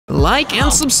like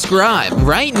and subscribe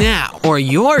right now, or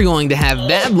you're going to have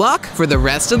bad luck for the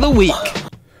rest of the week.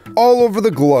 All over the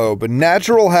globe,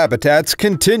 natural habitats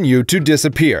continue to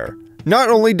disappear. Not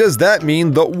only does that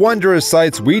mean the wondrous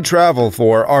sights we travel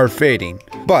for are fading,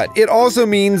 but it also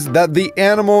means that the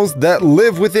animals that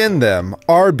live within them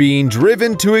are being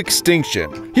driven to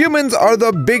extinction. Humans are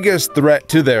the biggest threat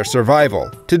to their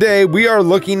survival. Today, we are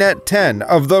looking at 10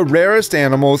 of the rarest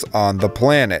animals on the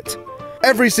planet.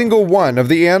 Every single one of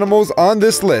the animals on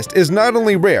this list is not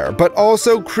only rare, but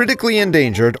also critically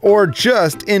endangered or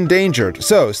just endangered,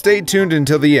 so stay tuned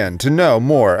until the end to know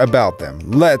more about them.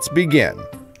 Let's begin.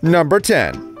 Number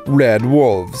 10. Red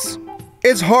wolves.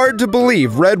 It's hard to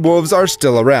believe red wolves are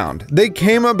still around. They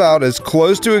came about as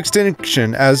close to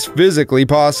extinction as physically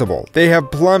possible. They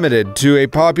have plummeted to a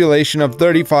population of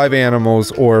 35 animals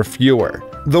or fewer.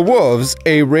 The wolves,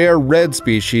 a rare red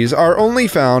species, are only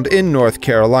found in North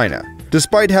Carolina.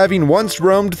 Despite having once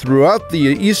roamed throughout the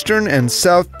eastern and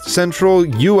south-central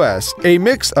U.S., a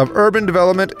mix of urban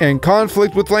development and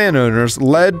conflict with landowners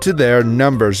led to their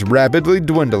numbers rapidly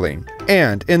dwindling.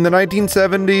 And in the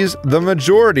 1970s, the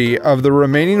majority of the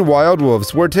remaining wild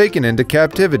wolves were taken into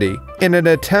captivity in an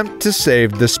attempt to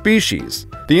save the species.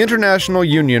 The International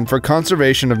Union for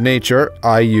Conservation of Nature,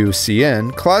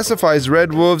 IUCN, classifies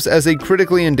red wolves as a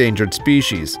critically endangered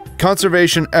species.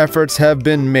 Conservation efforts have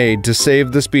been made to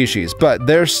save the species, but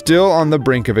they're still on the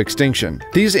brink of extinction.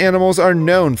 These animals are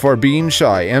known for being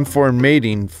shy and for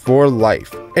mating for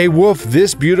life. A wolf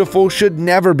this beautiful should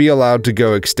never be allowed to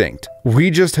go extinct.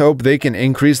 We just hope they can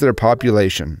increase their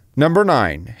population. Number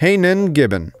 9. Hainan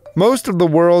gibbon. Most of the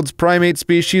world's primate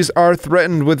species are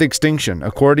threatened with extinction,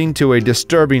 according to a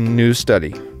disturbing new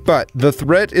study. But the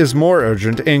threat is more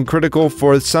urgent and critical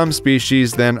for some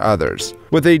species than others.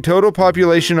 With a total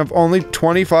population of only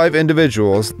 25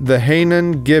 individuals, the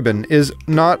Hainan gibbon is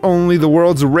not only the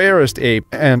world's rarest ape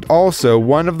and also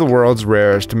one of the world's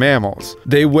rarest mammals.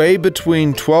 They weigh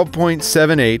between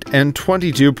 12.78 and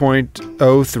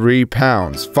 22.03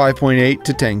 pounds, 5.8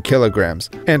 to 10 kilograms,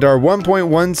 and are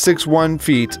 1.161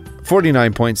 feet,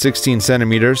 49.16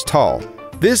 centimeters tall.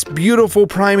 This beautiful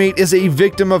primate is a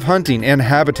victim of hunting and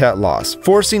habitat loss,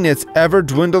 forcing its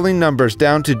ever-dwindling numbers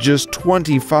down to just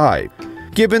 25.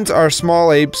 Gibbons are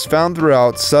small apes found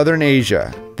throughout southern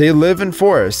Asia. They live in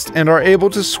forests and are able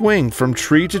to swing from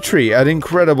tree to tree at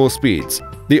incredible speeds.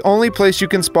 The only place you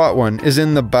can spot one is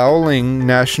in the Baoling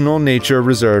National Nature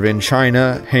Reserve in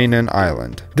China, Hainan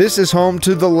Island. This is home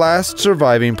to the last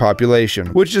surviving population,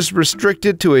 which is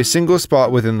restricted to a single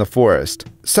spot within the forest.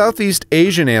 Southeast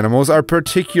Asian animals are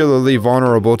particularly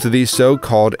vulnerable to these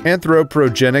so-called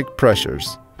anthropogenic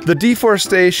pressures. The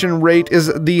deforestation rate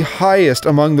is the highest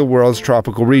among the world's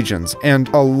tropical regions, and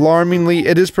alarmingly,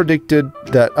 it is predicted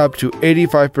that up to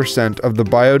 85% of the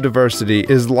biodiversity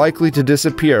is likely to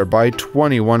disappear by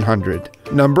 2100.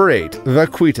 Number 8.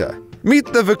 Vaquita.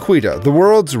 Meet the vaquita, the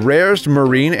world's rarest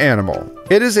marine animal.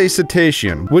 It is a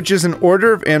cetacean, which is an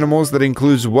order of animals that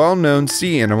includes well-known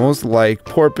sea animals like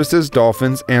porpoises,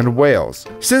 dolphins, and whales.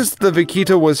 Since the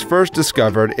vaquita was first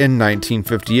discovered in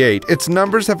 1958, its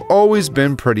numbers have always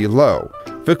been pretty low.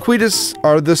 Vaquitas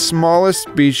are the smallest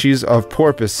species of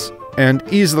porpoise and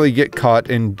easily get caught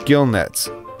in gill nets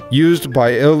used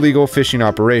by illegal fishing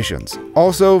operations.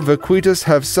 Also, vaquitas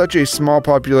have such a small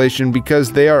population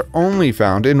because they are only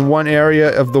found in one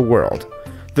area of the world,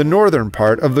 the northern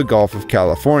part of the Gulf of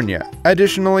California.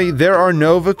 Additionally, there are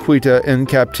no vaquita in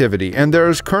captivity, and there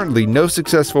is currently no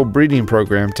successful breeding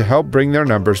program to help bring their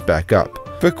numbers back up.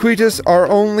 Vaquitas are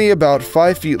only about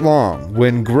 5 feet long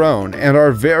when grown and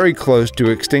are very close to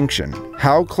extinction.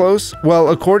 How close? Well,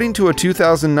 according to a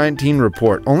 2019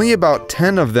 report, only about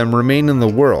 10 of them remain in the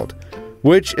world,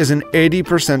 which is an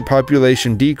 80%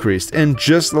 population decrease in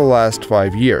just the last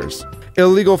 5 years.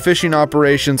 Illegal fishing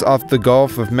operations off the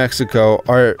Gulf of Mexico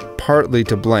are partly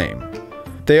to blame.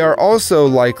 They are also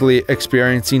likely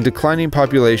experiencing declining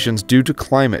populations due to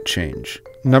climate change.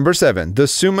 Number 7. The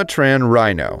Sumatran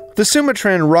rhino. The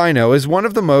Sumatran rhino is one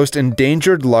of the most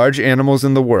endangered large animals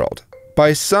in the world.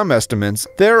 By some estimates,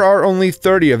 there are only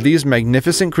 30 of these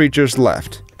magnificent creatures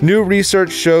left. New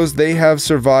research shows they have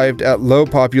survived at low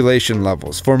population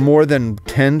levels for more than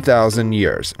 10,000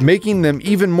 years, making them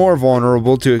even more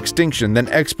vulnerable to extinction than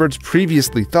experts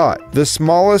previously thought. The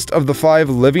smallest of the 5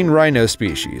 living rhino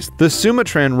species, the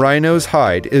Sumatran rhino's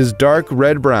hide is dark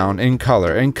red-brown in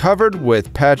color and covered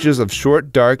with patches of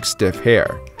short, dark, stiff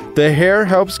hair. The hair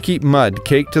helps keep mud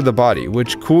caked to the body,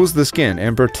 which cools the skin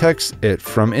and protects it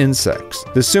from insects.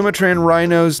 The Sumatran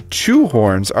rhino's chew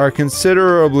horns are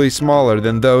considerably smaller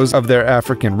than those of their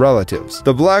African relatives,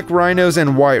 the black rhinos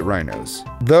and white rhinos.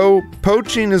 Though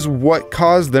poaching is what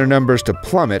caused their numbers to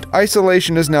plummet,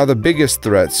 isolation is now the biggest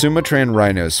threat Sumatran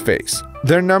rhinos face.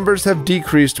 Their numbers have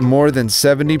decreased more than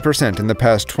 70% in the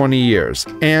past 20 years,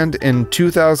 and in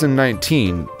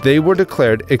 2019, they were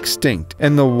declared extinct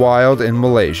in the wild in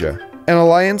Malaysia. An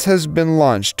alliance has been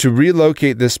launched to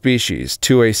relocate the species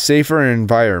to a safer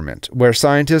environment where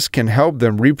scientists can help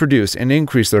them reproduce and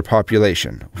increase their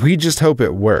population. We just hope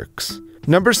it works.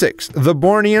 Number 6. The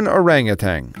Bornean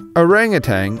orangutan.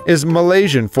 Orangutan is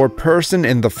Malaysian for person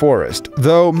in the forest,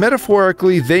 though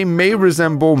metaphorically they may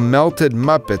resemble melted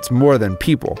Muppets more than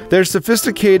people. Their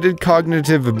sophisticated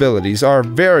cognitive abilities are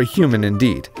very human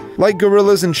indeed. Like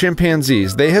gorillas and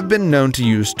chimpanzees, they have been known to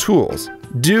use tools.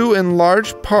 Due in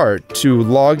large part to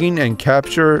logging and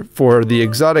capture for the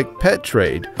exotic pet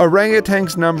trade,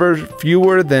 orangutans number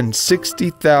fewer than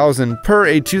 60,000 per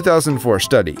a 2004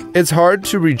 study. It's hard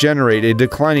to regenerate a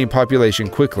declining population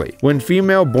quickly, when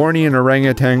female Bornean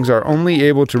orangutans are only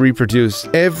able to reproduce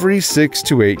every 6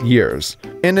 to 8 years.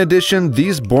 In addition,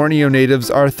 these Borneo natives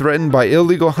are threatened by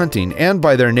illegal hunting and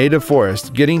by their native forests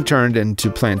getting turned into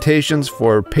plantations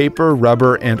for paper,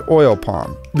 rubber, and oil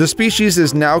palm. The species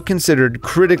is now considered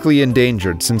critically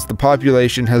endangered since the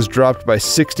population has dropped by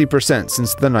 60%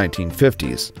 since the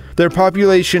 1950s. Their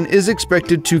population is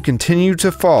expected to continue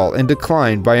to fall and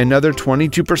decline by another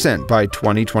 22% by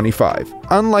 2025.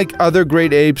 Unlike other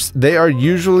great apes, they are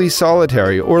usually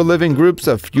solitary or live in groups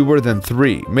of fewer than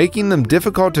 3, making them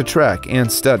difficult to track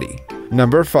and study.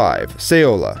 Number 5.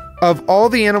 Saola. Of all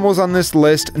the animals on this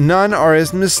list, none are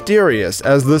as mysterious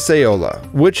as the saola,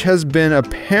 which has been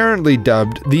apparently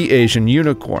dubbed the Asian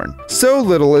unicorn. So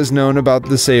little is known about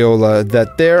the saola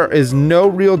that there is no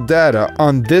real data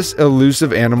on this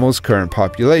elusive animal's current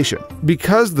population.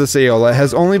 Because the saola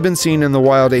has only been seen in the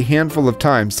wild a handful of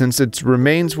times since its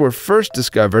remains were first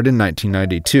discovered in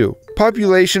 1992.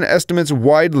 Population estimates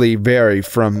widely vary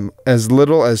from as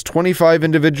little as 25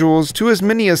 individuals to as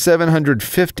many as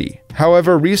 750.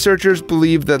 However, researchers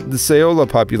believe that the saola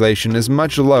population is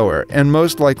much lower and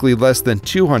most likely less than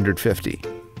 250.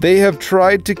 They have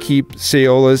tried to keep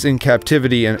saolas in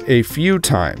captivity a few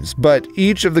times, but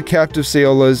each of the captive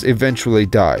saolas eventually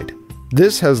died.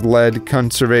 This has led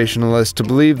conservationists to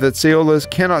believe that saolas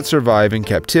cannot survive in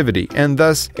captivity, and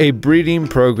thus a breeding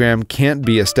program can't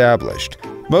be established.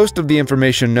 Most of the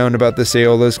information known about the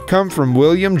saolas come from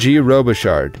William G.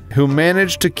 Robichaud, who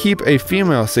managed to keep a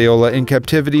female saola in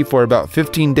captivity for about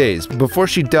 15 days before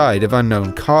she died of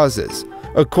unknown causes.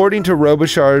 According to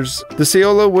Robichaud, the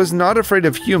saola was not afraid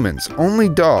of humans, only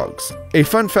dogs. A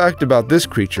fun fact about this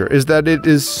creature is that it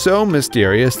is so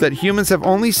mysterious that humans have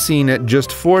only seen it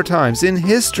just 4 times in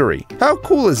history. How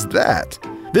cool is that?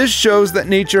 This shows that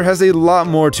nature has a lot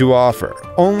more to offer,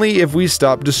 only if we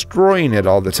stop destroying it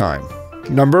all the time.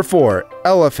 Number 4.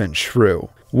 Elephant shrew.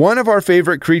 One of our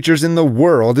favorite creatures in the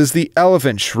world is the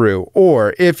elephant shrew,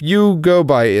 or, if you go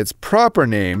by its proper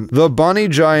name, the Bonny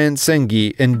giant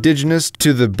sengi, indigenous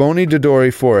to the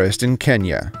Bonny-Dodori forest in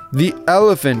Kenya. The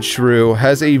elephant shrew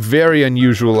has a very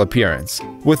unusual appearance,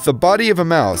 with the body of a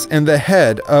mouse and the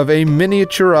head of a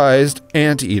miniaturized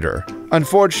anteater.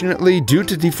 Unfortunately, due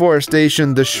to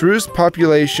deforestation, the shrew's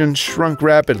population shrunk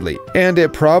rapidly, and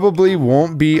it probably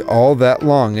won't be all that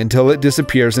long until it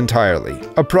disappears entirely.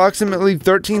 Approximately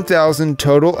 13,000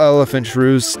 total elephant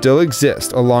shrews still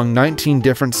exist along 19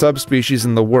 different subspecies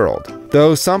in the world,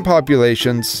 though some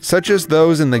populations, such as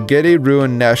those in the Gede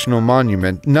Ruin National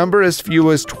Monument, number as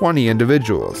few as 20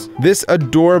 individuals. This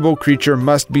adorable creature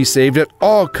must be saved at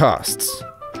all costs.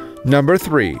 Number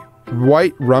 3.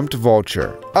 White-rumped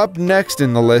vulture. Up next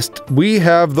in the list, we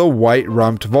have the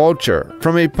white-rumped vulture.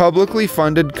 From a publicly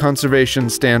funded conservation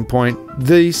standpoint,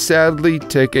 they sadly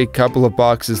tick a couple of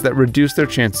boxes that reduce their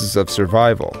chances of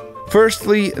survival.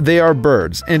 Firstly, they are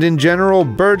birds, and in general,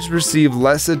 birds receive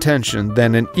less attention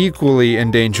than an equally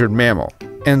endangered mammal.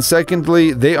 And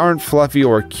secondly, they aren't fluffy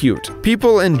or cute.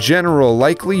 People in general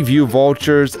likely view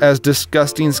vultures as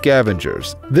disgusting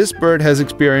scavengers. This bird has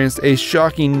experienced a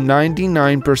shocking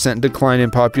 99% decline in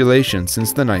population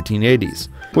since the 1980s,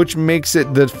 which makes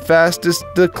it the fastest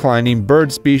declining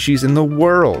bird species in the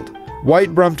world.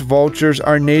 White-rumped vultures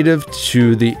are native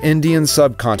to the Indian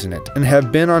subcontinent and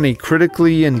have been on a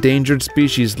critically endangered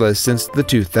species list since the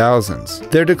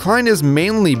 2000s. Their decline is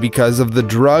mainly because of the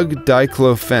drug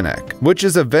diclofenac, which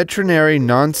is a veterinary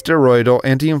non-steroidal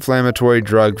anti-inflammatory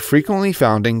drug frequently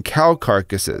found in cow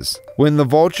carcasses. When the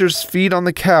vultures feed on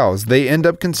the cows, they end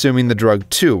up consuming the drug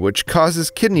too, which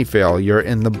causes kidney failure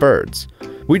in the birds.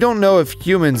 We don't know if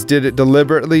humans did it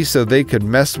deliberately so they could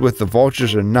mess with the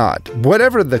vultures or not.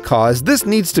 Whatever the cause, this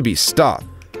needs to be stopped.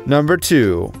 Number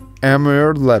 2.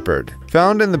 Amur leopard.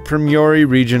 Found in the Primorye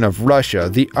region of Russia,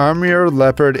 the Amur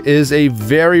leopard is a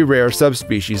very rare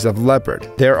subspecies of leopard.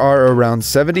 There are around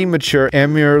 70 mature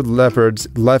Amur leopards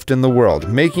left in the world,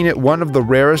 making it one of the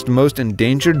rarest, most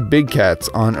endangered big cats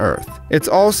on Earth. It's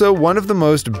also one of the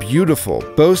most beautiful,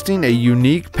 boasting a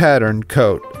unique patterned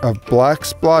coat of black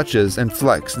splotches and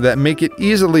flecks that make it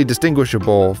easily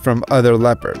distinguishable from other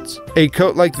leopards. A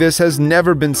coat like this has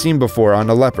never been seen before on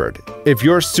a leopard. If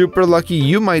you're super lucky,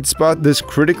 you might spot this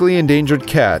critically endangered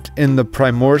cat in the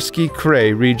Primorsky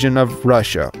Krai region of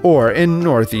Russia or in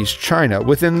northeast China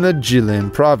within the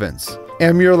Jilin province.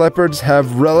 Amur leopards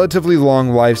have relatively long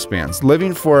lifespans,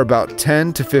 living for about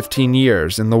 10 to 15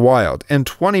 years in the wild and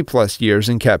 20 plus years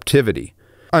in captivity.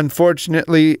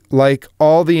 Unfortunately, like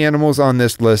all the animals on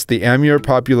this list, the Amur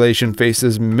population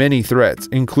faces many threats,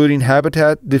 including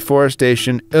habitat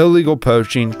deforestation, illegal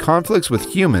poaching, conflicts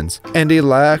with humans, and a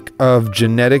lack of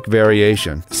genetic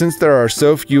variation. Since there are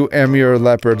so few Amur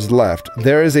leopards left,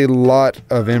 there is a lot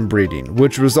of inbreeding,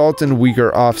 which results in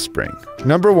weaker offspring.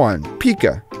 Number 1.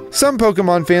 Pika. Some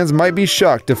Pokemon fans might be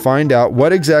shocked to find out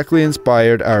what exactly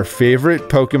inspired our favorite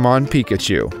Pokemon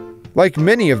Pikachu. Like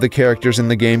many of the characters in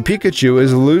the game, Pikachu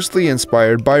is loosely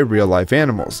inspired by real-life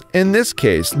animals, in this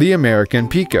case, the American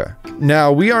Pika.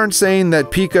 Now, we aren't saying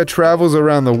that Pika travels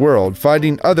around the world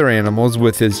fighting other animals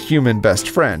with his human best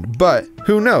friend, but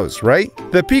who knows, right?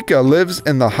 The Pika lives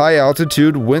in the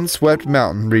high-altitude, windswept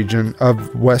mountain region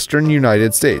of western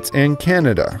United States and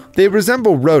Canada. They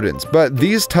resemble rodents, but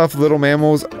these tough little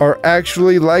mammals are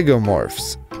actually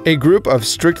lagomorphs, a group of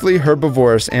strictly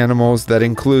herbivorous animals that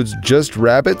includes just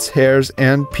rabbits, hares,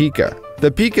 and pika. The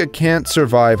pika can't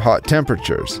survive hot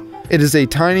temperatures. It is a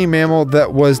tiny mammal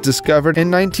that was discovered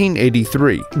in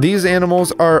 1983. These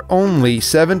animals are only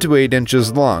 7 to 8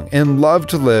 inches long and love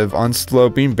to live on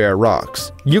sloping bare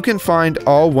rocks. You can find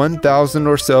all 1,000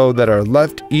 or so that are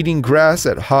left eating grass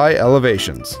at high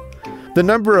elevations. The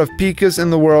number of pikas in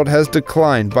the world has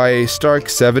declined by a stark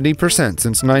 70%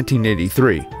 since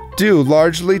 1983. Due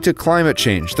largely to climate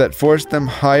change that forced them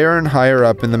higher and higher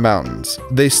up in the mountains.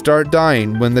 They start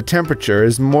dying when the temperature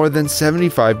is more than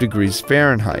 75 degrees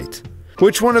Fahrenheit.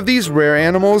 Which one of these rare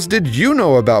animals did you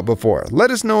know about before?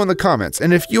 Let us know in the comments,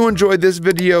 and if you enjoyed this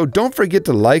video, don't forget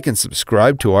to like and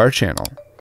subscribe to our channel.